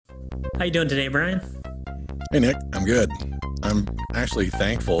How you doing today, Brian? Hey, Nick, I'm good. I'm actually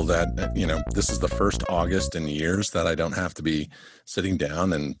thankful that, this is the first August in years that I don't have to be sitting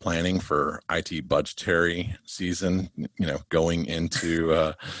down and planning for IT budgetary season, going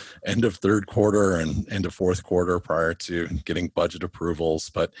into end of third quarter and end of fourth quarter prior to getting budget approvals.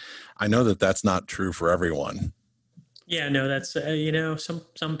 But I know that that's not true for everyone. Yeah, no, that's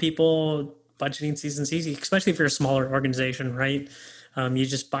some people budgeting season's easy, especially if you're a smaller organization, right? You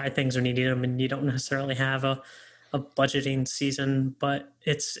just buy things when you need them, and you don't necessarily have a budgeting season. But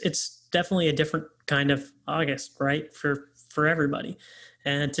it's definitely a different kind of August, right? For everybody.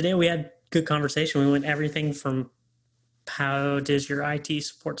 And today we had good conversation. We went everything from how does your IT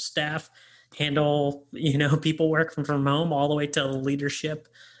support staff handle, people working from home, all the way to leadership,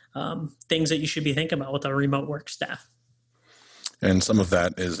 things that you should be thinking about with a remote work staff. And some of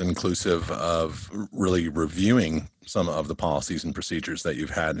that is inclusive of really reviewing some of the policies and procedures that you've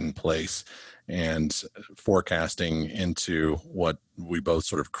had in place and forecasting into what we both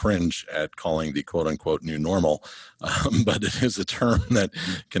sort of cringe at calling the quote unquote new normal. But it is a term that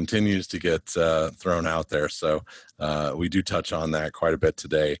continues to get thrown out there. So we do touch on that quite a bit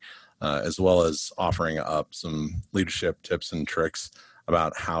today, as well as offering up some leadership tips and tricks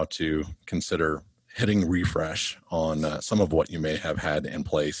about how to consider hitting refresh on some of what you may have had in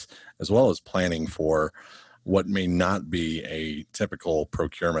place, as well as planning for what may not be a typical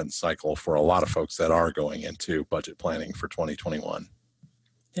procurement cycle for a lot of folks that are going into budget planning for 2021.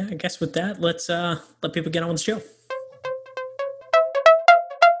 Yeah, I guess with that, let's let people get on with the show.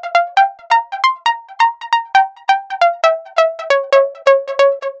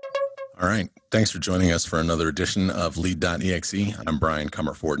 All right. Thanks for joining us for another edition of Lead.exe. I'm Brian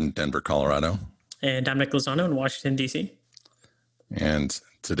Comerford in Denver, Colorado. And I'm Nick Lozano in Washington, D.C. And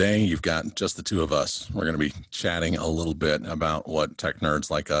today you've got just the two of us. We're going to be chatting a little bit about what tech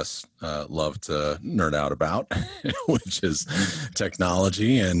nerds like us love to nerd out about, which is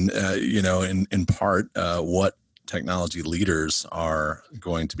technology and, in part, what technology leaders are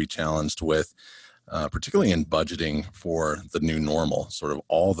going to be challenged with, particularly in budgeting for the new normal, sort of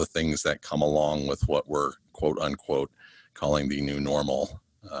all the things that come along with what we're quote unquote calling the new normal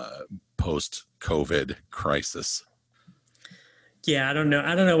post-COVID crisis. Yeah, I don't know.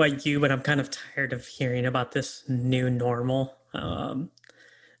 I don't know about you, but I'm kind of tired of hearing about this new normal.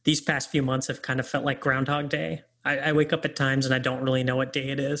 These past few months have kind of felt like Groundhog Day. I wake up at times and I don't really know what day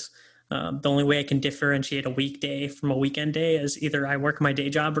it is. The only way I can differentiate a weekday from a weekend day is either I work my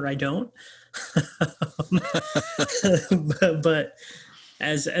day job or I don't. but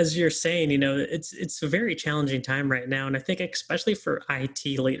as you're saying, it's a very challenging time right now, and I think especially for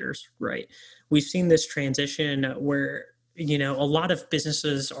IT leaders, right? We've seen this transition where a lot of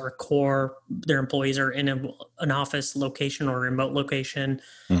businesses are core, their employees are in an office location or remote location,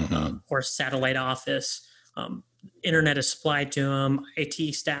 or satellite office. Internet is supplied to them,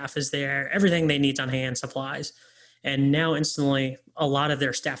 IT staff is there, everything they need on hand, supplies. And now instantly, a lot of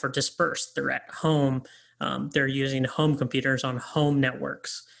their staff are dispersed. They're at home. They're using home computers on home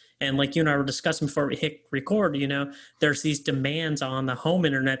networks. And like you and I were discussing before we hit record, there's these demands on the home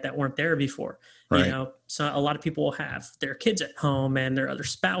internet that weren't there before. Right. So a lot of people have their kids at home and their other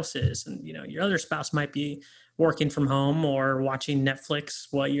spouses, and your other spouse might be working from home or watching Netflix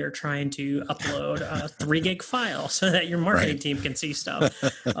while you're trying to upload a 3 gig file so that your marketing team can see stuff.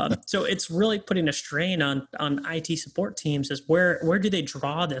 So it's really putting a strain on IT support teams. Is where do they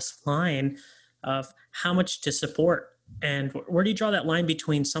draw this line of how much to support, and where do you draw that line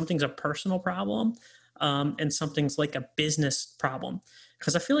between something's a personal problem and something's like a business problem?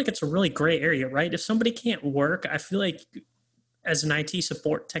 Because I feel like it's a really gray area, right? If somebody can't work, I feel like as an IT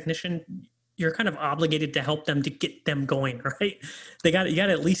support technician, you're kind of obligated to help them to get them going, right? You got to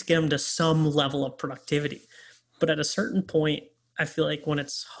at least get them to some level of productivity. But at a certain point, I feel like when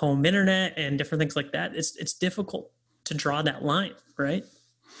it's home internet and different things like that, it's difficult to draw that line, right?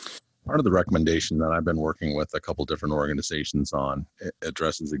 Part of the recommendation that I've been working with a couple different organizations on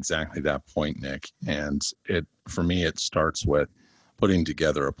addresses exactly that point, Nick. And for me, it starts with putting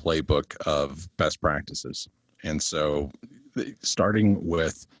together a playbook of best practices. And so starting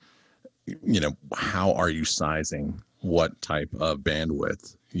with, how are you sizing what type of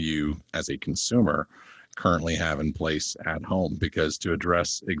bandwidth you as a consumer currently have in place at home? Because to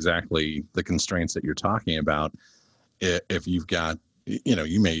address exactly the constraints that you're talking about, if you've got,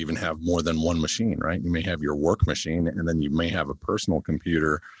 you may even have more than one machine, right? You may have your work machine, and then you may have a personal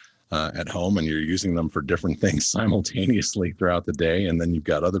computer at home, and you're using them for different things simultaneously throughout the day. And then you've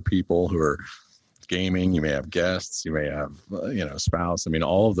got other people who are gaming, you may have guests, you may have, a spouse. I mean,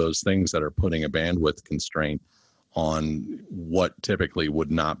 all of those things that are putting a bandwidth constraint on what typically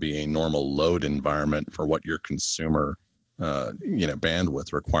would not be a normal load environment for what your consumer,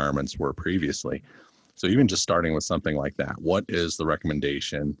 bandwidth requirements were previously. So even just starting with something like that, what is the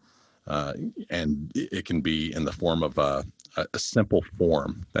recommendation? And it can be in the form of a simple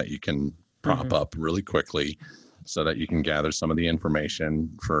form that you can prop up really quickly so that you can gather some of the information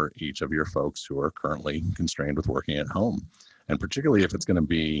for each of your folks who are currently constrained with working at home. And particularly if it's going to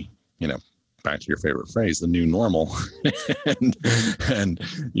be, back to your favorite phrase, the new normal, and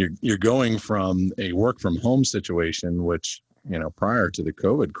you're going from a work from home situation, which, prior to the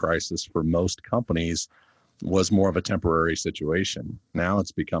COVID crisis for most companies was more of a temporary situation. Now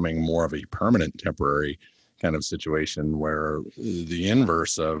it's becoming more of a permanent temporary kind of situation, where the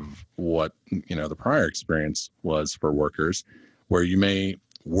inverse of what, the prior experience was for workers, where you may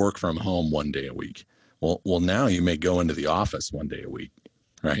work from home one day a week. Well, now you may go into the office one day a week,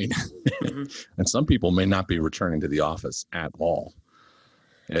 right? And some people may not be returning to the office at all.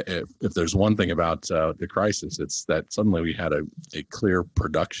 If there's one thing about the crisis, it's that suddenly we had a clear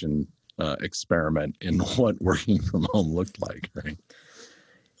production experiment in what working from home looked like, right?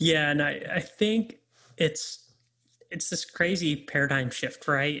 Yeah, and I think it's this crazy paradigm shift,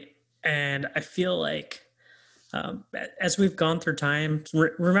 right? And I feel like as we've gone through time,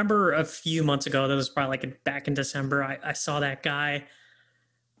 remember a few months ago, that was probably like back in December, I saw that guy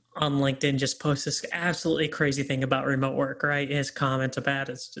on LinkedIn just post this absolutely crazy thing about remote work, right? His comment about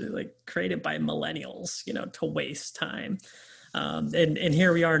it's like created by millennials, to waste time. And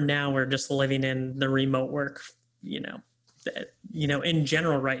here we are now, we're just living in the remote work, in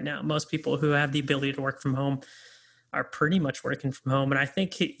general right now. Most people who have the ability to work from home are pretty much working from home. And I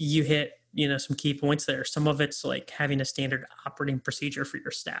think you hit, some key points there. Some of it's like having a standard operating procedure for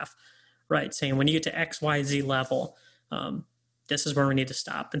your staff, right? Saying when you get to X, Y, Z level, this is where we need to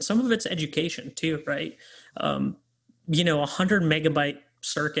stop. And some of it's education too, right? 100 megabyte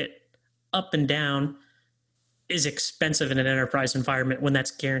circuit up and down is expensive in an enterprise environment when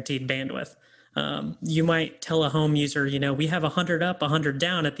that's guaranteed bandwidth. You might tell a home user, we have 100 up, 100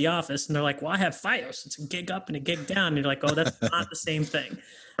 down at the office. And they're like, well, I have FiOS. It's a gig up and a gig down. And you're like, oh, that's not the same thing.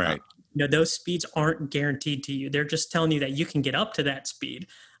 Right. Those speeds aren't guaranteed to you. They're just telling you that you can get up to that speed.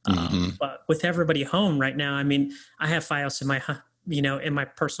 But with everybody home right now, I mean, I have FiOS in my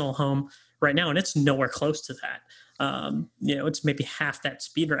personal home right now, and it's nowhere close to that. It's maybe half that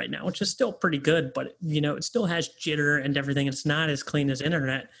speed right now, which is still pretty good, but it still has jitter and everything. It's not as clean as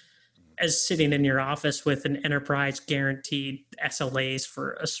internet as sitting in your office with an enterprise guaranteed SLAs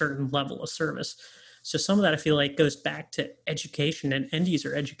for a certain level of service. So some of that I feel like goes back to education and end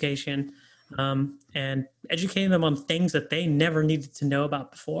user education, and educating them on things that they never needed to know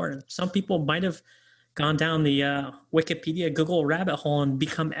about before. And some people might have gone down the Wikipedia, Google rabbit hole and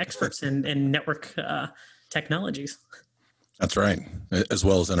become experts in network technologies. That's right, as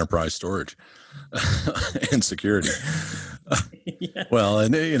well as enterprise storage and security. Yeah. Well,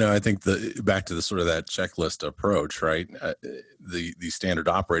 and I think back to the sort of that checklist approach, right? The standard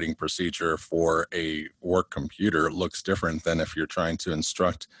operating procedure for a work computer looks different than if you're trying to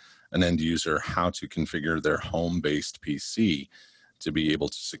instruct an end user how to configure their home-based PC to be able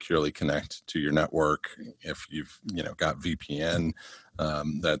to securely connect to your network. If you've got VPN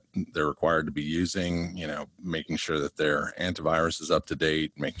that they're required to be using, making sure that their antivirus is up to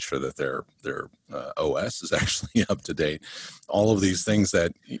date, making sure that their OS is actually up to date. All of these things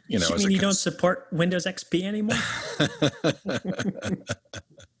that You mean you don't support Windows XP anymore?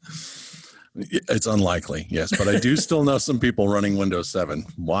 It's unlikely, yes, but I do still know some people running Windows 7.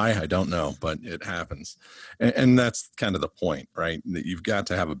 Why? I don't know, but it happens. And that's kind of the point, right? That you've got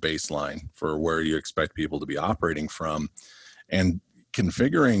to have a baseline for where you expect people to be operating from. And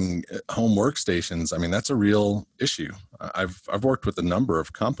configuring home workstations, I mean, that's a real issue. I've worked with a number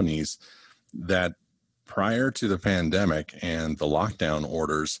of companies that prior to the pandemic and the lockdown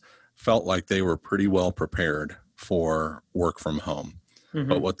orders felt like they were pretty well prepared for work from home. Mm-hmm.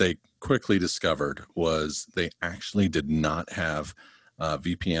 But what they quickly discovered was they actually did not have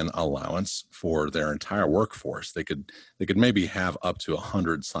VPN allowance for their entire workforce. They could maybe have up to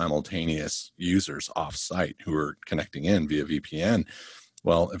 100 simultaneous users off-site who are connecting in via VPN.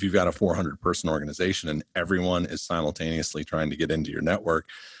 Well, if you've got a 400-person organization and everyone is simultaneously trying to get into your network,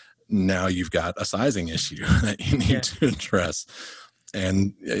 now you've got a sizing issue that you need to address.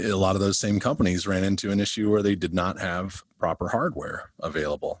 And a lot of those same companies ran into an issue where they did not have proper hardware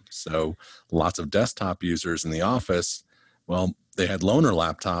available. So lots of desktop users in the office, well, they had loaner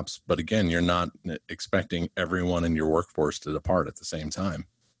laptops, but again, you're not expecting everyone in your workforce to depart at the same time.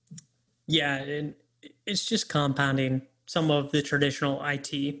 Yeah, and it's just compounding some of the traditional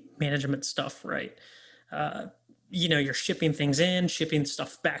IT management stuff, right? you're shipping things in, shipping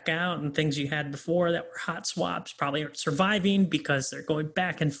stuff back out, and things you had before that were hot swaps probably aren't surviving because they're going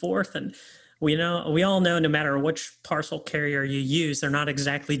back and forth. And we all know no matter which parcel carrier you use, they're not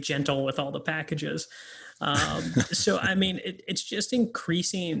exactly gentle with all the packages. So, I mean, it's just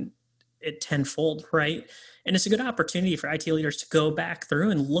increasing it tenfold, right? And it's a good opportunity for IT leaders to go back through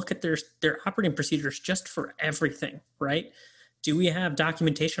and look at their operating procedures just for everything, right? Do we have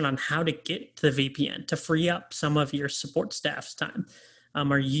documentation on how to get to the VPN to free up some of your support staff's time?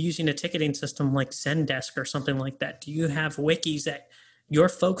 Are you using a ticketing system like Zendesk or something like that? Do you have wikis that your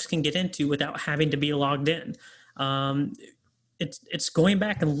folks can get into without having to be logged in? It's going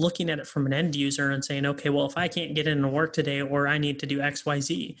back and looking at it from an end user and saying, okay, well, if I can't get into work today or I need to do X, Y,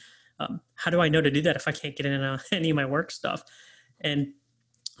 Z, how do I know to do that if I can't get in any of my work stuff? And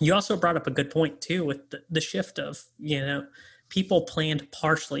you also brought up a good point too with the shift of, people planned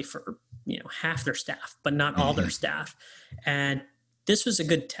partially for, half their staff, but not all their staff. And this was a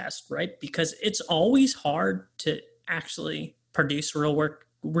good test, right? Because it's always hard to actually produce real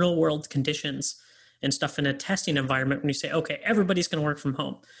world conditions and stuff in a testing environment when you say, okay, everybody's going to work from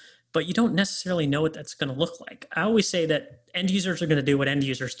home, but you don't necessarily know what that's going to look like. I always say that end users are going to do what end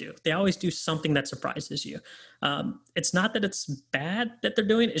users do. They always do something that surprises you. It's not that it's bad that they're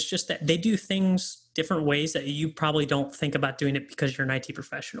doing, it's just that they do things different ways that you probably don't think about doing it because you're an IT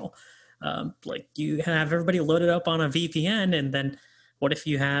professional. Like you have everybody loaded up on a VPN, and then what if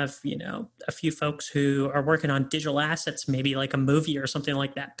you have, a few folks who are working on digital assets, maybe like a movie or something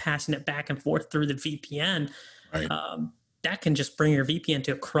like that, passing it back and forth through the VPN. Right. That can just bring your VPN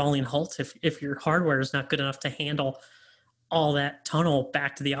to a crawling halt if your hardware is not good enough to handle all that tunnel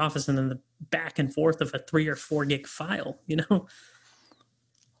back to the office and then the back and forth of a 3 or 4 gig file,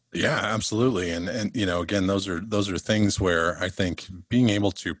 Yeah, absolutely. And again, those are things where I think being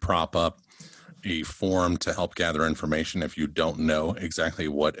able to prop up a form to help gather information if you don't know exactly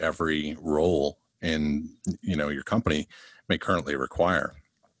what every role in your company may currently require,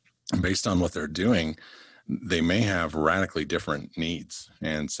 based on what they're doing, they may have radically different needs.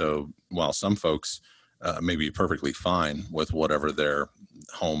 And so while some folks may be perfectly fine with whatever their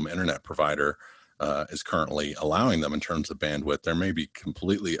home internet provider is currently allowing them in terms of bandwidth, there may be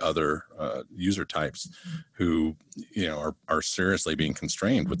completely other user types who are seriously being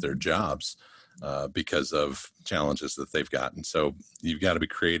constrained with their jobs because of challenges that they've got. And so you've got to be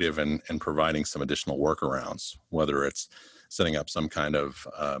creative in providing some additional workarounds, whether it's setting up some kind of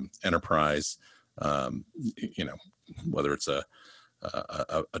enterprise, whether it's a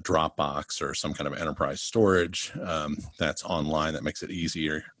Dropbox or some kind of enterprise storage that's online that makes it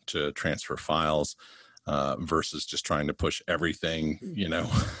easier to transfer files versus just trying to push everything,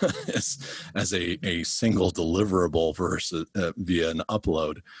 as a single deliverable versus via an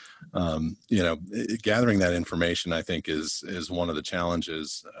upload. Gathering that information, I think, is one of the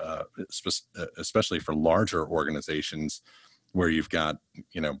challenges, especially for larger organizations where you've got,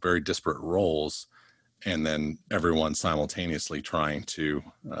 very disparate roles, and then everyone simultaneously trying to,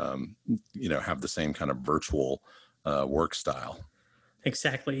 have the same kind of virtual work style.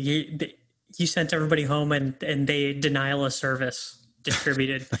 Exactly. You sent everybody home and they denial of service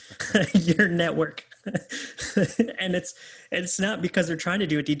distributed your network. And it's not because they're trying to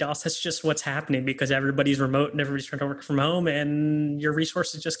do a DDoS. That's just what's happening because everybody's remote and everybody's trying to work from home, and your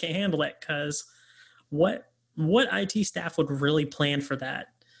resources just can't handle it. Because what IT staff would really plan for that?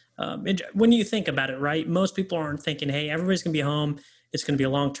 When you think about it, right? Most people aren't thinking, hey, everybody's going to be home. It's going to be a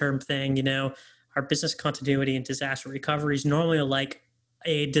long-term thing. Our business continuity and disaster recovery is normally like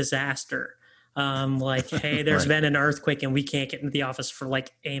a disaster. Like, hey, there's been an earthquake and we can't get into the office for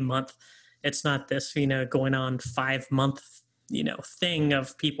like a month. It's not this, going on 5-month, thing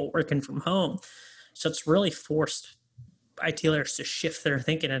of people working from home. So it's really forced IT leaders to shift their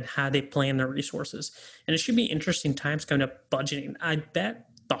thinking and how they plan their resources. And it should be interesting times coming up budgeting. I bet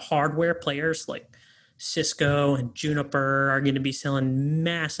the hardware players like Cisco and Juniper are going to be selling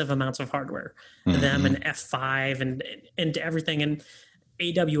massive amounts of hardware. Mm-hmm. Them and F5 and everything. And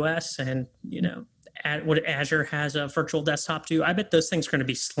AWS and, what Azure has a virtual desktop too. I bet those things are going to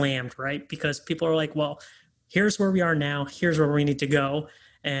be slammed, right? Because people are like, well, here's where we are now. Here's where we need to go.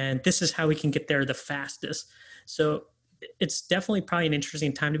 And this is how we can get there the fastest. So it's definitely probably an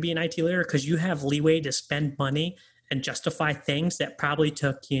interesting time to be an IT leader because you have leeway to spend money and justify things that probably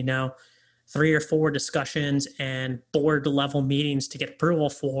took, 3 or 4 discussions and board level meetings to get approval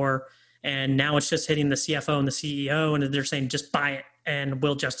for. And now it's just hitting the CFO and the CEO and they're saying, just buy it and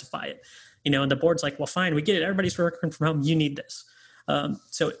we'll justify it. And the board's like, well, fine, we get it. Everybody's working from home. You need this.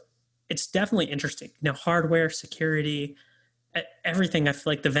 So it's definitely interesting. Hardware, security, everything. I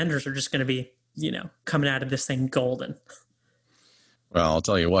feel like the vendors are just going to be coming out of this thing golden. Well, I'll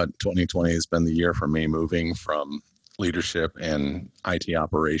tell you what, 2020 has been the year for me moving from leadership and IT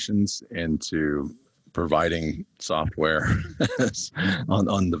operations into providing software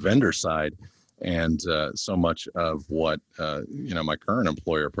on the vendor side. And so much of what my current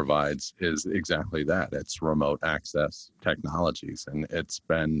employer provides is exactly that. It's remote access technologies, and it's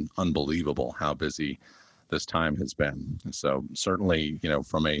been unbelievable how busy this time has been. So certainly,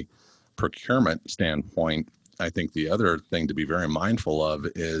 from a procurement standpoint, I think the other thing to be very mindful of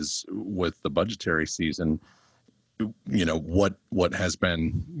is with the budgetary season, what has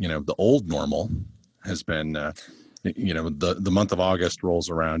been, the old normal has been, the month of August rolls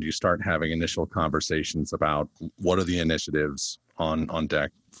around, you start having initial conversations about what are the initiatives on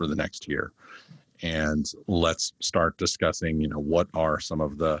deck for the next year. And let's start discussing, what are some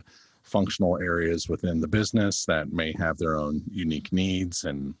of the functional areas within the business that may have their own unique needs,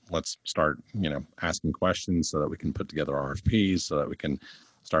 and let's start asking questions so that we can put together RFPs, so that we can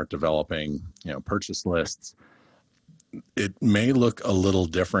start developing purchase lists. It may look a little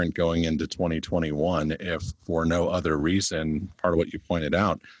different going into 2021 if for no other reason, part of what you pointed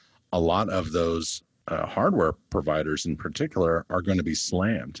out, a lot of those hardware providers in particular are going to be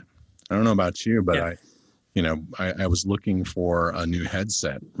slammed. I don't know about you, but yeah. I was looking for a new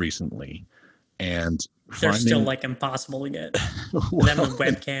headset recently, and they're still like impossible to get. Well, them with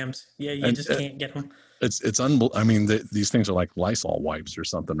webcams, you just can't get them. It's unbelievable. I mean, these things are like Lysol wipes or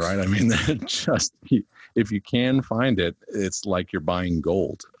something, right? I mean, just if you can find it, it's like you're buying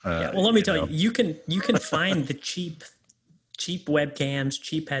gold. Well, let me tell you can find the cheap webcams,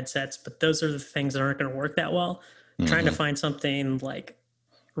 cheap headsets, but those are the things that aren't going to work that well. Mm-hmm. Trying to find something like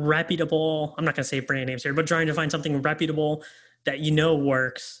reputable, I'm not going to say brand names here, but trying to find something reputable that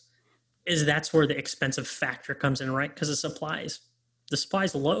works, that's where the expensive factor comes in, right? Because the supply's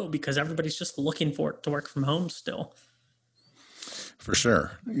low because everybody's just looking for it to work from home still. For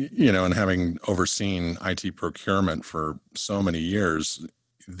sure. And having overseen IT procurement for so many years,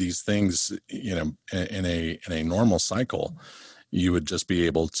 these things, in a normal cycle, you would just be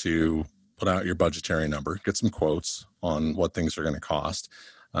able to put out your budgetary number, get some quotes on what things are going to cost,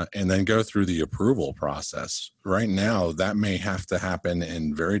 and then go through the approval process. Right now, that may have to happen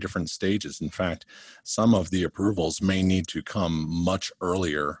in very different stages. In fact, some of the approvals may need to come much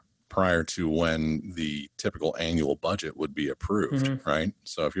earlier prior to when the typical annual budget would be approved, mm-hmm. right?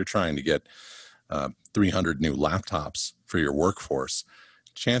 So if you're trying to get 300 new laptops for your workforce,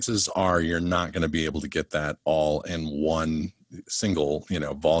 chances are you're not going to be able to get that all in one single,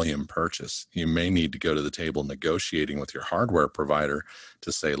 volume purchase. You may need to go to the table negotiating with your hardware provider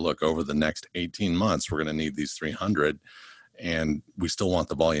to say, look, over the next 18 months, we're going to need these 300, and we still want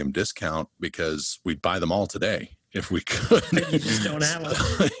the volume discount because we'd buy them all today if we could. You just don't have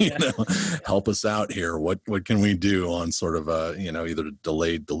them. Help us out here. What can we do on sort of a, either a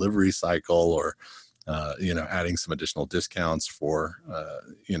delayed delivery cycle or adding some additional discounts for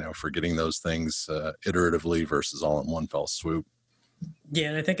getting those things iteratively versus all in one fell swoop. Yeah,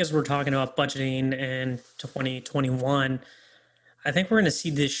 and I think as we're talking about budgeting in 2021, I think we're going to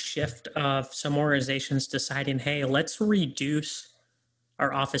see this shift of some organizations deciding, hey, let's reduce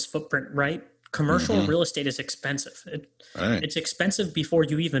our office footprint, right? Commercial mm-hmm. real estate is expensive. It's expensive before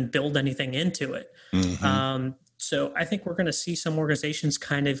you even build anything into it. Mm-hmm. So I think we're going to see some organizations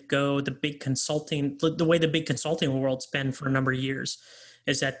kind of go the way the big consulting world's been for a number of years,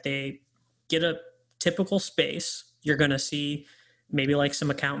 is that they get a typical space. You're going to see maybe like some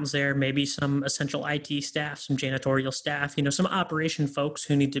accountants there, maybe some essential IT staff, some janitorial staff, some operation folks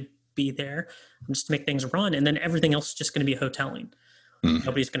who need to be there just to make things run. And then everything else is just going to be hoteling. Mm-hmm.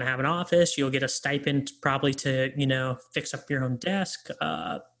 Nobody's going to have an office. You'll get a stipend probably to, fix up your own desk,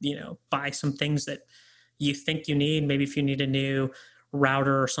 buy some things that you think you need. Maybe if you need a new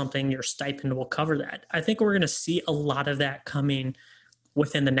router or something, your stipend will cover that. I think we're going to see a lot of that coming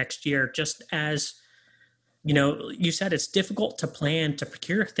within the next year, just as, you said it's difficult to plan to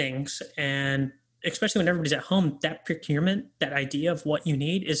procure things. And especially when everybody's at home, that procurement, that idea of what you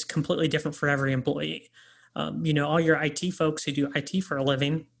need is completely different for every employee. All your IT folks who do IT for a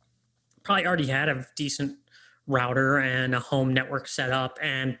living probably already had a decent router and a home network set up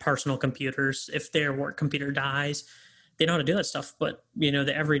and personal computers. If their work computer dies, they know how to do that stuff. But,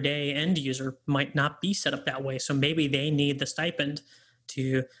 the everyday end user might not be set up that way. So maybe they need the stipend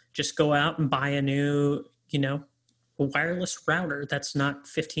to just go out and buy a new, wireless router that's not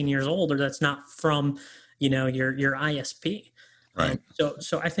 15 years old or that's not from, your ISP. Right.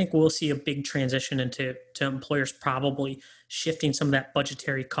 So I think we'll see a big transition to employers probably shifting some of that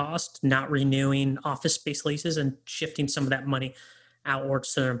budgetary cost, not renewing office space leases and shifting some of that money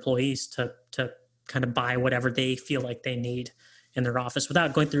outwards to their employees to kind of buy whatever they feel like they need in their office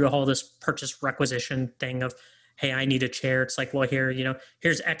without going through all this purchase requisition thing of, hey, I need a chair. It's like, well, here,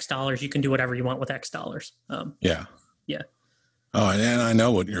 here's X dollars. You can do whatever you want with X dollars. Yeah. Yeah. Oh, and I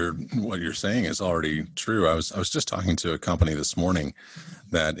know what you're saying is already true. I was just talking to a company this morning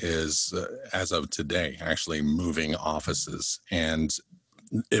that is, as of today, actually moving offices, and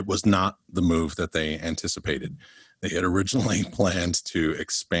it was not the move that they anticipated. They had originally planned to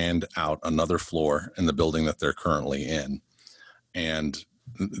expand out another floor in the building that they're currently in, and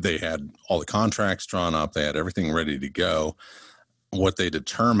they had all the contracts drawn up. They had everything ready to go. What they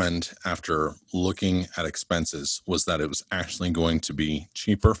determined after looking at expenses was that it was actually going to be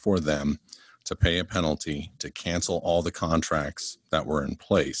cheaper for them to pay a penalty to cancel all the contracts that were in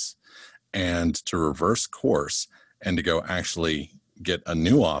place and to reverse course and to go actually get a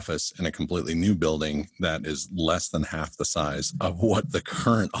new office in a completely new building that is less than half the size of what the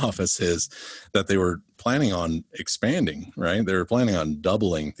current office is that they were planning on expanding, right? They were planning on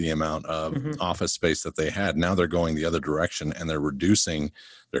doubling the amount of office space that they had. Now they're going the other direction and they're reducing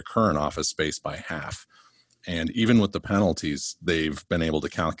their current office space by half. And even with the penalties, they've been able to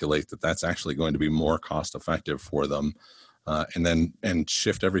calculate that that's actually going to be more cost effective for them, and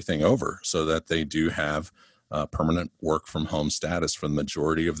shift everything over so that they do have permanent work from home status for the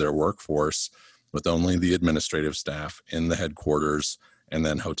majority of their workforce, with only the administrative staff in the headquarters, and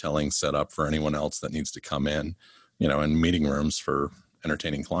then hoteling set up for anyone else that needs to come in, and meeting rooms for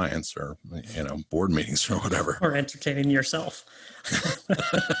entertaining clients or, board meetings or whatever. Or entertaining yourself.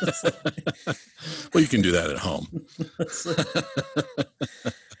 Well, you can do that at home.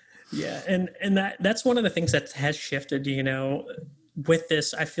 Yeah. And that's one of the things that has shifted, with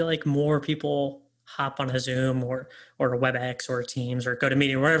this. I feel like more people hop on a Zoom or a WebEx or a Teams or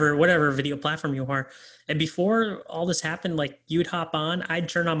GoToMeeting, whatever video platform you are. And before all this happened, like you'd hop on, I'd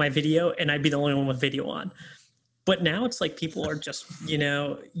turn on my video and I'd be the only one with video on. But now it's like people are just,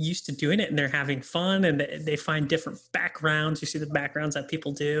 used to doing it and they're having fun and they find different backgrounds. You see the backgrounds that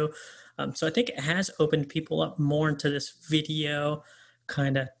people do. So I think it has opened people up more into this video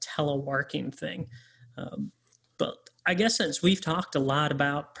kind of teleworking thing. But I guess since we've talked a lot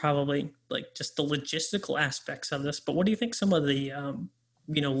about probably like just the logistical aspects of this, but what do you think some of the,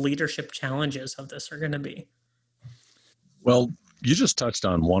 leadership challenges of this are going to be? Well, you just touched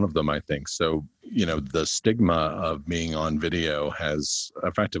on one of them, I think. So, the stigma of being on video has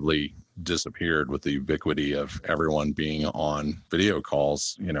effectively disappeared with the ubiquity of everyone being on video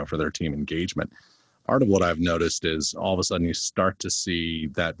calls, for their team engagement. Part of what I've noticed is all of a sudden you start to see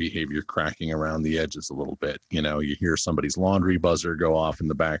that behavior cracking around the edges a little bit. You hear somebody's laundry buzzer go off in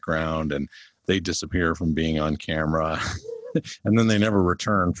the background and they disappear from being on camera and then they never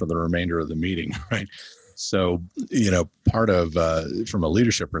return for the remainder of the meeting, right? So, part of, from a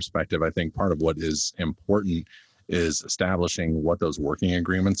leadership perspective, I think part of what is important is establishing what those working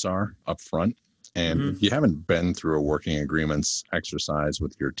agreements are up front. And if you haven't been through a working agreements exercise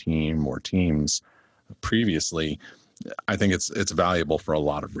with your team or teams previously, I think it's valuable for a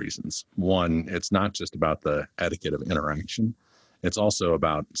lot of reasons. One, it's not just about the etiquette of interaction. It's also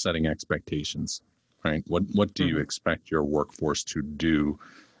about setting expectations, right? What do you expect your workforce to do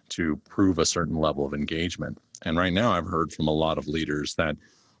to prove a certain level of engagement? And right now I've heard from a lot of leaders that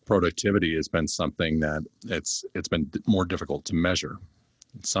productivity has been something that it's been more difficult to measure.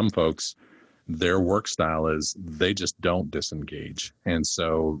 Some folks, their work style is they just don't disengage. And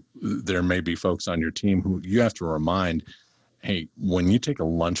so there may be folks on your team who you have to remind, hey, when you take a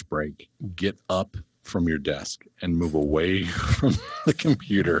lunch break, get up from your desk and move away from the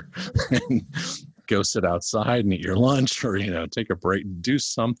computer and go sit outside and eat your lunch, or, take a break, do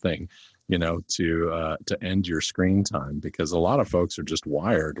something, to end your screen time, because a lot of folks are just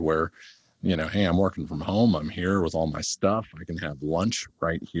wired where, hey, I'm working from home. I'm here with all my stuff. I can have lunch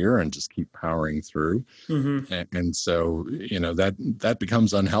right here and just keep powering through. And so, that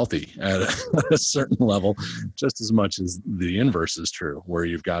becomes unhealthy at a certain level, just as much as the inverse is true, where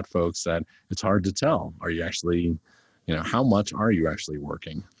you've got folks that it's hard to tell. Are you actually, how much are you actually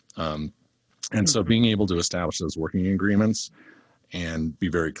working? And so being able to establish those working agreements and be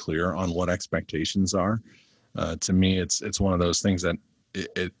very clear on what expectations are, to me, it's one of those things that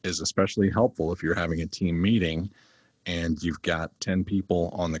it is especially helpful if you're having a team meeting and you've got 10 people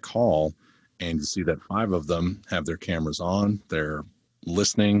on the call and you see that 5 of them have their cameras on, they're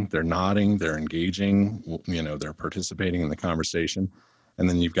listening, they're nodding, they're engaging, they're participating in the conversation. And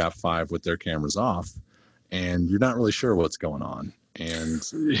then you've got 5 with their cameras off and you're not really sure what's going on. And,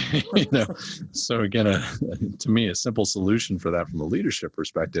 so again, to me, a simple solution for that from a leadership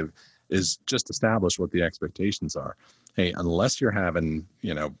perspective is just establish what the expectations are. Hey, unless you're having,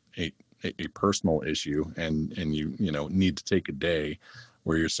 a personal issue and you need to take a day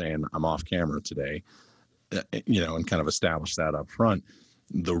where you're saying I'm off camera today, and kind of establish that up front.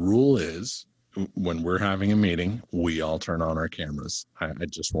 The rule is when we're having a meeting, we all turn on our cameras. I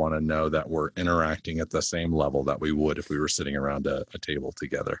just want to know that we're interacting at the same level that we would if we were sitting around a table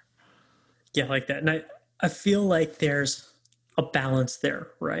together. Yeah, like that. And I feel like there's a balance there,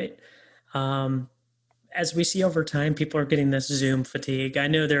 right? As we see over time, people are getting this Zoom fatigue. I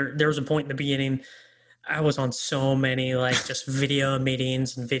know there was a point in the beginning, I was on so many like just video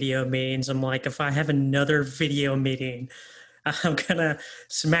meetings. I'm like, if I have another video meeting, I'm gonna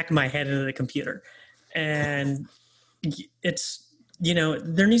smack my head into the computer. And it's,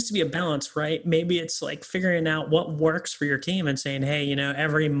 there needs to be a balance, right? Maybe it's like figuring out what works for your team and saying, hey,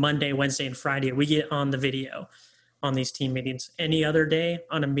 every Monday, Wednesday, and Friday, we get on the video on these team meetings. Any other day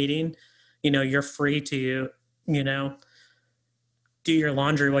on a meeting, you're free to, do your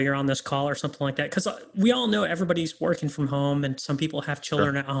laundry while you're on this call or something like that. Because we all know everybody's working from home and some people have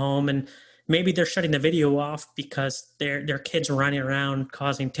children at home, and maybe they're shutting the video off because their kids running around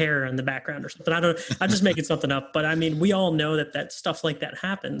causing terror in the background or something. I'm just making something up, but I mean, we all know that stuff like that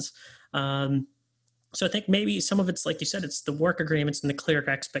happens. So I think maybe some of it's, like you said, it's the work agreements and the clear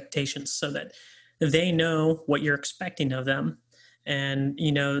expectations so that they know what you're expecting of them. And,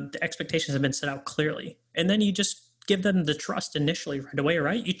 the expectations have been set out clearly. And then you just give them the trust initially right away,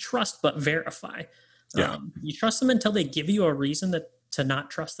 right? You trust but verify. Yeah. You trust them until they give you a reason to not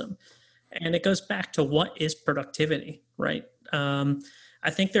trust them. And it goes back to what is productivity, right? I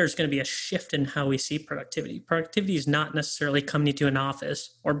think there's going to be a shift in how we see productivity. Productivity is not necessarily coming to an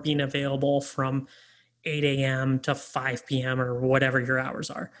office or being available from 8 a.m. to 5 p.m. or whatever your hours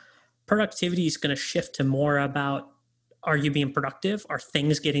are. Productivity is going to shift to more about, are you being productive? Are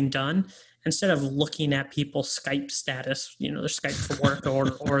things getting done? Instead of looking at people's Skype status, their Skype for work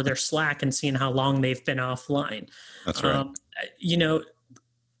or their Slack and seeing how long they've been offline. That's right.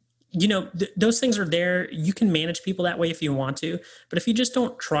 Those things are there. You can manage people that way if you want to, but if you just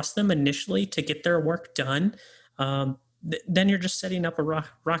don't trust them initially to get their work done, then you're just setting up a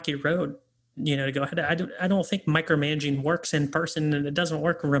rocky road, to go ahead. I don't think micromanaging works in person, and it doesn't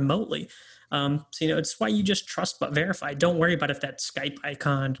work remotely. It's why you just trust but verify. Don't worry about if that Skype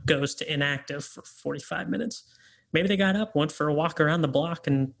icon goes to inactive for 45 minutes. Maybe they got up, went for a walk around the block,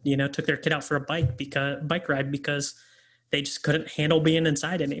 and took their kid out for a bike ride because they just couldn't handle being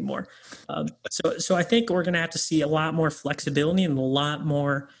inside anymore. So I think we're going to have to see a lot more flexibility and a lot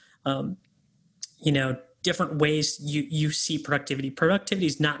more, different ways you see productivity. Productivity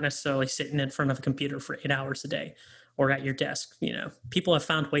is not necessarily sitting in front of a computer for 8 hours a day or at your desk. People have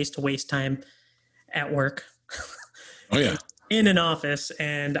found ways to waste time at work. Oh yeah. In an office.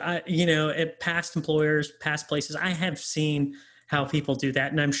 And at past employers, past places, I have seen how people do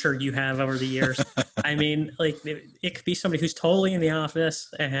that. And I'm sure you have over the years. I mean, like it could be somebody who's totally in the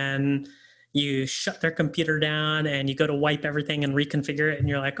office and you shut their computer down and you go to wipe everything and reconfigure it. And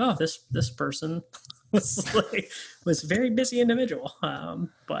you're like, oh, this person was a very busy individual.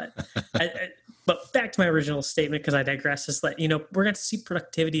 But back to my original statement, because I digress, is that, we're going to see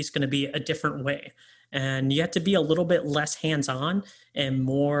productivity is going to be a different way. And you have to be a little bit less hands-on and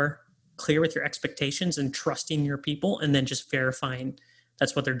more clear with your expectations and trusting your people, and then just verifying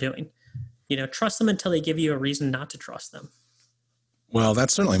that's what they're doing. Trust them until they give you a reason not to trust them. Well,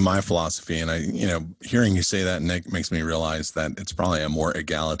 that's certainly my philosophy. And hearing you say that, Nick, makes me realize that it's probably a more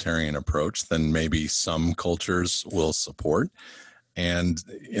egalitarian approach than maybe some cultures will support. And,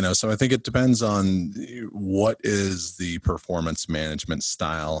 so I think it depends on what is the performance management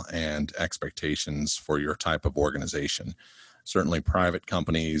style and expectations for your type of organization. Certainly private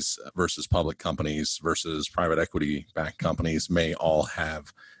companies versus public companies versus private equity-backed companies may all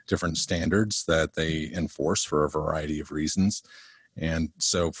have different standards that they enforce for a variety of reasons. And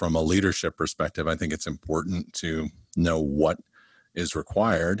so from a leadership perspective, I think it's important to know what is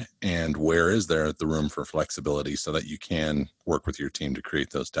required and where is there the room for flexibility so that you can work with your team to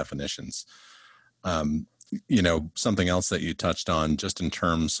create those definitions. Something else that you touched on just in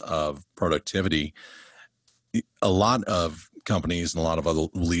terms of productivity, a lot of companies and a lot of other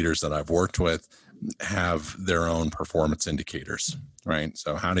leaders that I've worked with have their own performance indicators, right?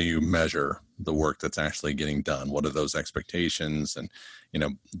 So how do you measure the work that's actually getting done? What are those expectations? And,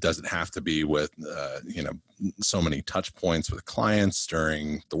 does it have to be with, so many touch points with clients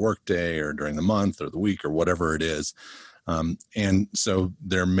during the workday or during the month or the week or whatever it is? And so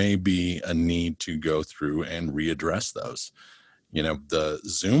there may be a need to go through and readdress those. The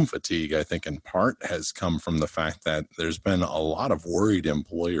Zoom fatigue, I think in part has come from the fact that there's been a lot of worried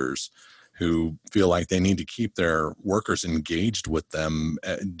employers who feel like they need to keep their workers engaged with them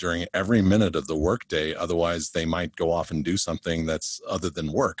during every minute of the workday. Otherwise, they might go off and do something that's other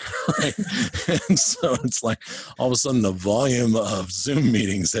than work. Right? And so it's like all of a sudden the volume of Zoom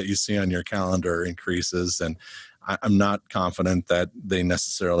meetings that you see on your calendar increases. And I'm not confident that they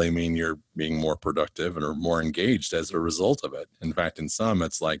necessarily mean you're being more productive or more engaged as a result of it. In fact, in some,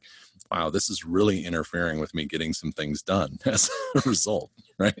 it's like, wow, this is really interfering with me getting some things done as a result,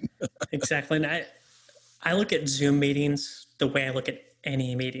 right? Exactly. And I look at Zoom meetings the way I look at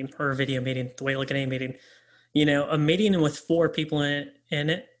any meeting, or a video meeting the way I look at any meeting. A meeting with 4 people in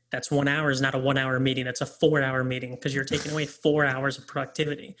it, that's 1 hour, is not a 1 hour meeting. That's a 4 hour meeting, because you're taking away 4 hours of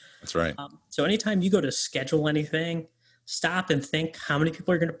productivity. That's right. So anytime you go to schedule anything, stop and think how many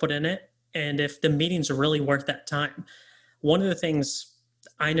people are going to put in it, and if the meeting's really worth that time. One of the things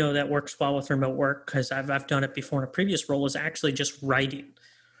I know that works well with remote work, because I've done it before in a previous role, is actually just writing,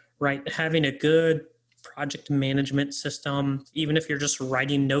 right? Having a good project management system, even if you're just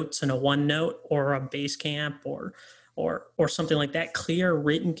writing notes in a OneNote or a Basecamp or something like that, clear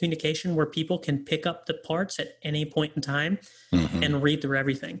written communication where people can pick up the parts at any point in time and read through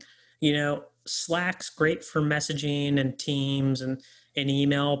everything. Slack's great for messaging and Teams and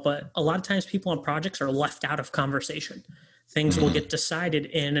email, but a lot of times people on projects are left out of conversation. Things will get decided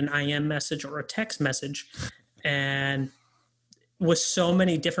in an IM message or a text message. And with so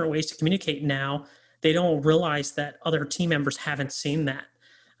many different ways to communicate now, they don't realize that other team members haven't seen that.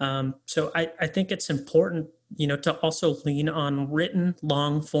 So I think it's important, to also lean on written,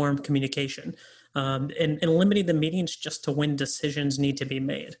 long-form communication, and limiting the meetings just to when decisions need to be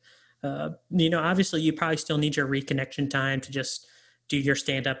made. Obviously, you probably still need your reconnection time to just do your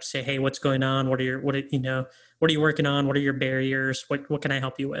stand-up, say, hey, what's going on? What are you working on? What are your barriers? What can I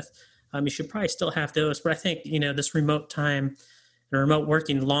help you with? You should probably still have those, but I think, this remote time and remote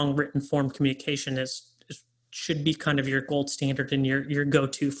working, long written form communication should be kind of your gold standard and your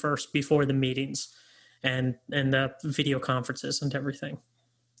go-to first before the meetings and the video conferences and everything.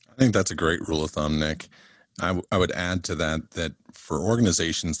 I think that's a great rule of thumb, Nick. I would add to that for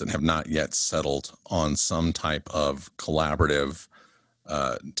organizations that have not yet settled on some type of collaborative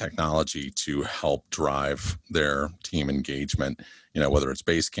technology to help drive their team engagement, whether it's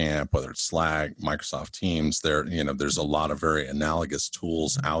Basecamp, whether it's Slack, Microsoft Teams, there's a lot of very analogous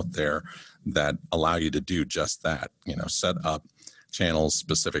tools out there that allow you to do just that, set up channels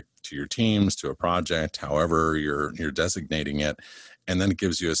specific to your teams, to a project, however you're designating it. And then it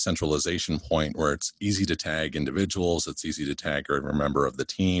gives you a centralization point where it's easy to tag individuals. It's easy to tag every member of the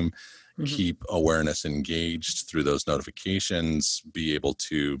team, keep awareness engaged through those notifications, be able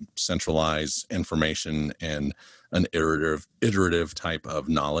to centralize information in an iterative type of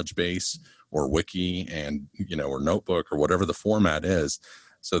knowledge base or wiki and, or notebook or whatever the format is,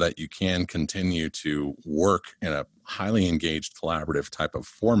 so that you can continue to work in a highly engaged collaborative type of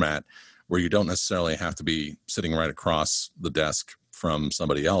format where you don't necessarily have to be sitting right across the desk from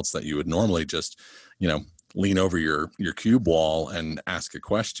somebody else that you would normally just, lean over your cube wall and ask a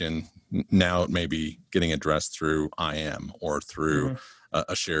question. Now it may be getting addressed through IM or through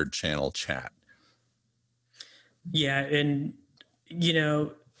a shared channel chat. Yeah. And,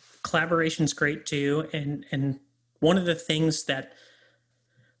 collaboration's great too. And one of the things that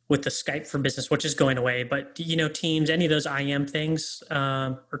with the Skype for Business, which is going away, but, Teams, any of those IM things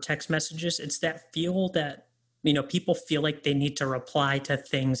or text messages, it's that feel that, people feel like they need to reply to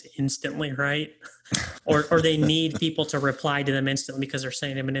things instantly, right? or they need people to reply to them instantly because they're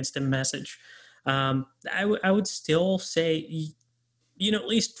sending them an instant message. I would still say, at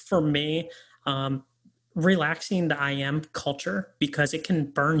least for me, relaxing the IM culture, because it can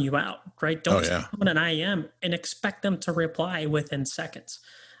burn you out, right? Don't send someone an IM and expect them to reply within seconds.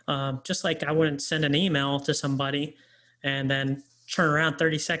 Just like I wouldn't send an email to somebody and then turn around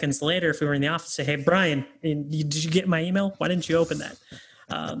 30 seconds later if we were in the office and say, hey, Brian, did you get my email? Why didn't you open that?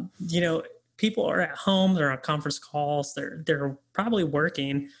 People are at home, they're on conference calls, they're probably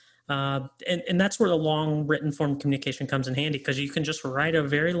working. And that's where the long written form communication comes in handy, because you can just write a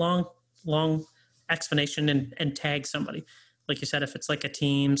very long explanation and tag somebody. Like you said, if it's like a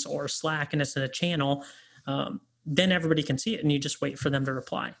Teams or Slack and it's in a channel, then everybody can see it and you just wait for them to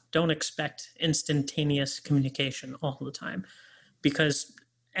reply. Don't expect instantaneous communication all the time, because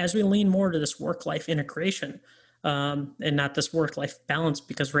as we lean more to this work-life integration and not this work-life balance,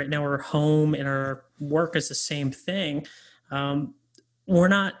 because right now we're home and our work is the same thing,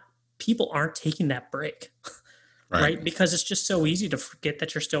 people aren't taking that break, right? Because it's just so easy to forget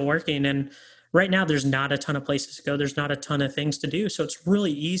that you're still working. And right now there's not a ton of places to go. There's not a ton of things to do. So it's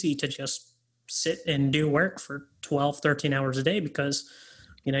really easy to just sit and do work for 12, 13 hours a day because,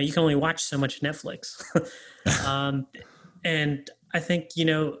 you know, you can only watch so much Netflix. um, and I think, you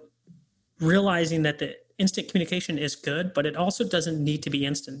know, realizing that the instant communication is good, but it also doesn't need to be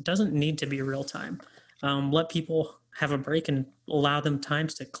instant. It doesn't need to be real time. Let people have a break and allow them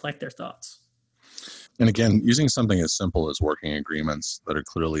times to collect their thoughts. And again, using something as simple as working agreements that are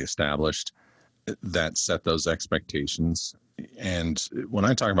clearly established that set those expectations. And when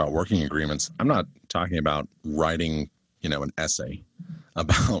I talk about working agreements, I'm not talking about writing, you know, an essay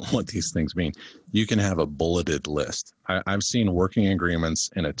about what these things mean. You can have a bulleted list. I've seen working agreements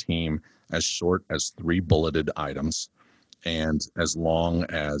in a team as short as 3 bulleted items and as long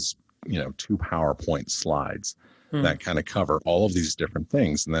as, you know, 2 PowerPoint slides that kind of cover all of these different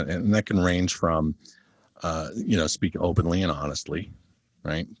things. And that can range from, you know, speak openly and honestly,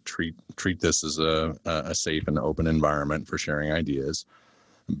 right? Treat this as a safe and open environment for sharing ideas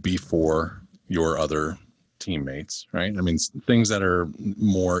before your other teammates, right? I mean, things that are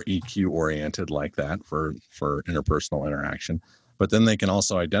more EQ oriented like that for interpersonal interaction. But then they can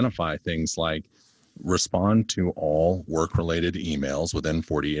also identify things like respond to all work-related emails within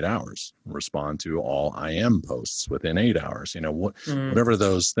 48 hours, respond to all IM posts within 8 hours, you know, whatever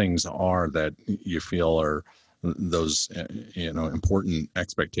those things are that you feel are those, you know, important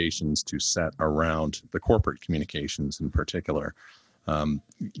expectations to set around the corporate communications in particular.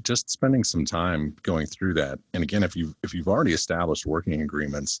 Just spending some time going through that. And again, if you've already established working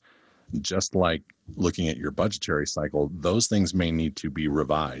agreements, just like looking at your budgetary cycle, those things may need to be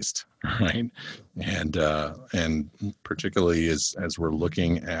revised, right? And particularly as we're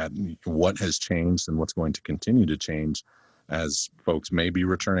looking at what has changed and what's going to continue to change as folks may be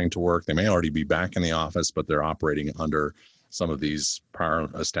returning to work. They may already be back in the office, but they're operating under some of these prior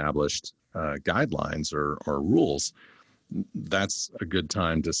established guidelines or rules. That's a good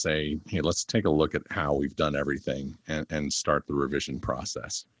time to say, hey, let's take a look at how we've done everything and start the revision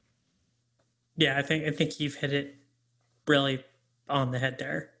process. Yeah, I think you've hit it really on the head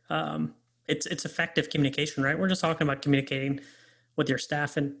there. It's effective communication, right? We're just talking about communicating with your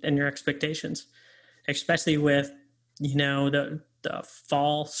staff and your expectations, especially with, you know, the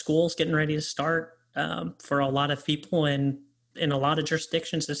fall schools getting ready to start. For a lot of people and in a lot of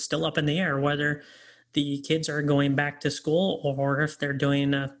jurisdictions, it's still up in the air whether the kids are going back to school or if they're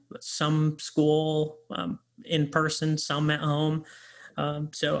doing some school in person, some at home.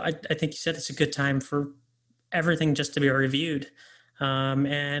 So I think you said it's a good time for everything just to be reviewed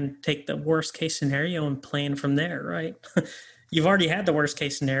and take the worst case scenario and plan from there, right? You've already had the worst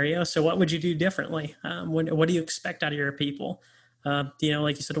case scenario, so what would you do differently? What do you expect out of your people? You know,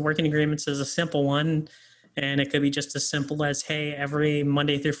 like you said, working agreements is a simple one, and it could be just as simple as, hey, every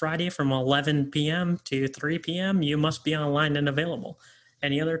Monday through Friday from 11 p.m. to 3 p.m., you must be online and available.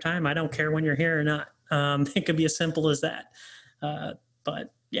 Any other time, I don't care when you're here or not. It could be as simple as that.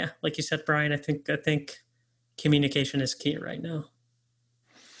 But yeah, like you said, Brian, I think communication is key right now.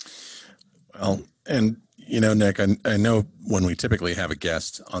 Well, and you know, Nick, I know when we typically have a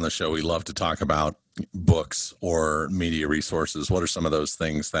guest on the show, we love to talk about books or media resources. What are some of those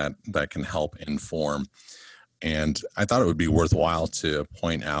things that can help inform? And I thought it would be worthwhile to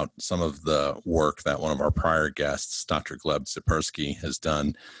point out some of the work that one of our prior guests, Dr. Gleb Tsipursky, has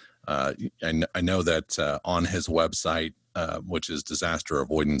done. I know that on his website, which is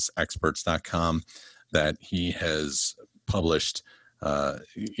disasteravoidanceexperts.com, that he has published,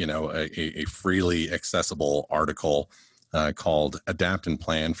 you know, a freely accessible article called Adapt and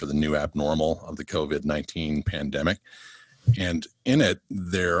Plan for the New Abnormal of the COVID-19 Pandemic. And in it,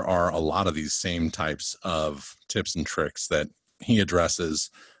 there are a lot of these same types of tips and tricks that he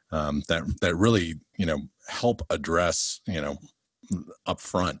addresses that really, you know, help address, you know, up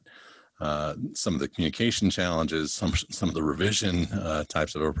front some of the communication challenges, some of the revision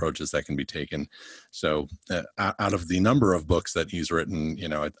types of approaches that can be taken. So out of the number of books that he's written, you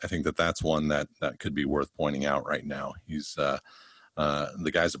know, I think that's one that could be worth pointing out right now. He's the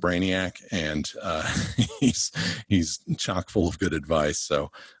guy's a brainiac, and he's chock full of good advice.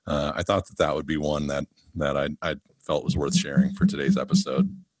 So I thought that would be one that I felt was worth sharing for today's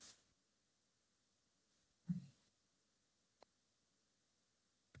episode.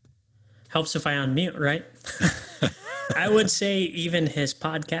 Helps if I unmute, right? I would say even his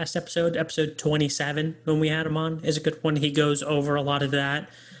podcast episode 27, when we had him on, is a good one. He goes over a lot of that.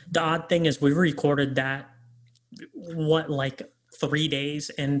 The odd thing is we recorded that, like 3 days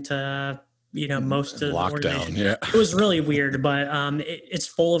into, you know, most of lockdown. The organization. Yeah. It was really weird, but it's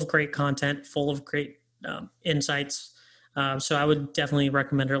full of great content, full of great insights. So I would definitely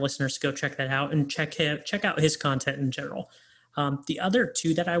recommend our listeners to go check that out and check out his content in general. The other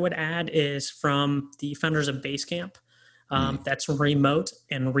two that I would add is from the founders of Basecamp. That's Remote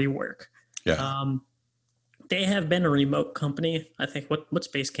and Rework. Yeah. They have been a remote company. I think what's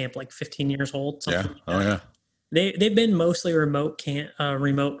Basecamp, like 15 years old? Yeah. Like Oh yeah. They've been mostly remote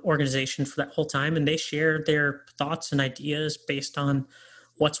organization for that whole time, and they share their thoughts and ideas based on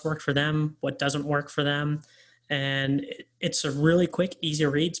what's worked for them, what doesn't work for them, and it's a really quick, easy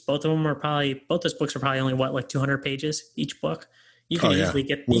reads. Both those books are probably only like 200 pages each book. You can easily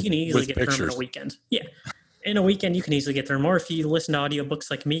get through them in a weekend. Yeah, in a weekend you can easily get through them. Or if you listen to audiobooks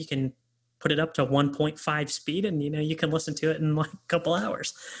like me, you can put it up to 1.5 speed, and you can listen to it in like a couple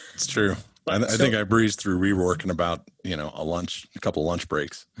hours. It's true. I think I breezed through Rework in about a couple lunch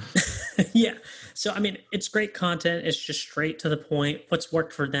breaks. Yeah. So I mean, it's great content. It's just straight to the point. What's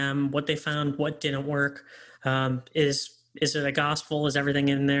worked for them, what they found, what didn't work. Is it a gospel? Is everything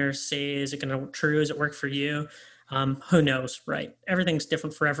in there? Is it going to true? Is it work for you? Who knows, right? Everything's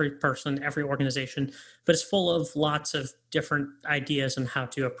different for every person, every organization, but it's full of lots of different ideas on how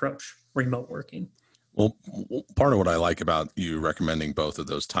to approach remote working. Well, part of what I like about you recommending both of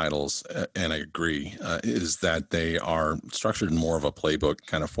those titles, and I agree, is that they are structured in more of a playbook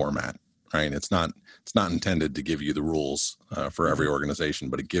kind of format, right? It's not intended to give you the rules for every organization,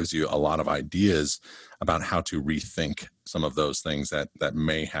 but it gives you a lot of ideas about how to rethink some of those things that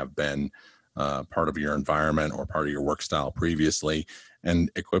may have been part of your environment or part of your work style previously, and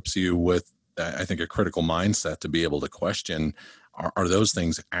equips you with, I think, a critical mindset to be able to question, are those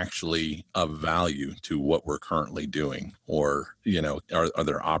things actually of value to what we're currently doing? Or, are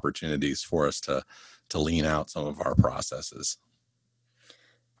there opportunities for us to lean out some of our processes?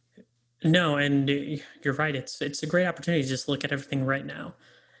 No, and you're right. It's a great opportunity to just look at everything right now.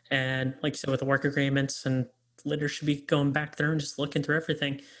 And like you said, with the work agreements, and leaders should be going back there and just looking through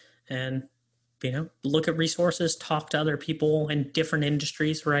everything and, look at resources, talk to other people in different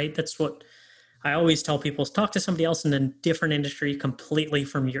industries, right? That's what I always tell people, is talk to somebody else in a different industry completely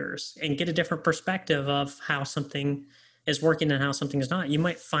from yours and get a different perspective of how something is working and how something is not. You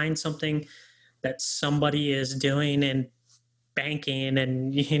might find something that somebody is doing in banking,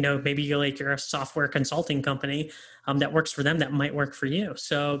 and maybe you're a software consulting company that works for them, that might work for you.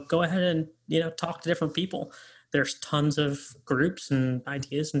 So go ahead and talk to different people. There's tons of groups and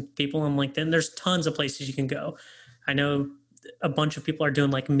ideas and people on LinkedIn. There's tons of places you can go. I know a bunch of people are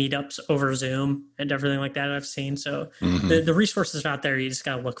doing like meetups over Zoom and everything like that I've seen. So the resources are out there. You just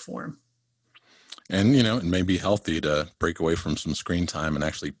got to look for them. And, it may be healthy to break away from some screen time and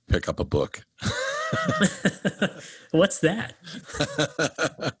actually pick up a book. What's that?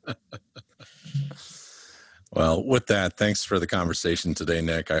 Well, with that, thanks for the conversation today,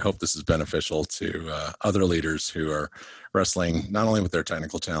 Nick. I hope this is beneficial to other leaders who are wrestling not only with their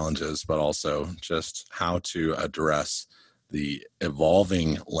technical challenges, but also just how to address the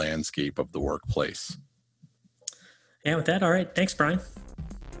evolving landscape of the workplace. Yeah, with that, all right. Thanks, Brian.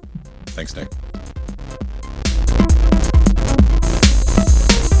 Thanks, Nick.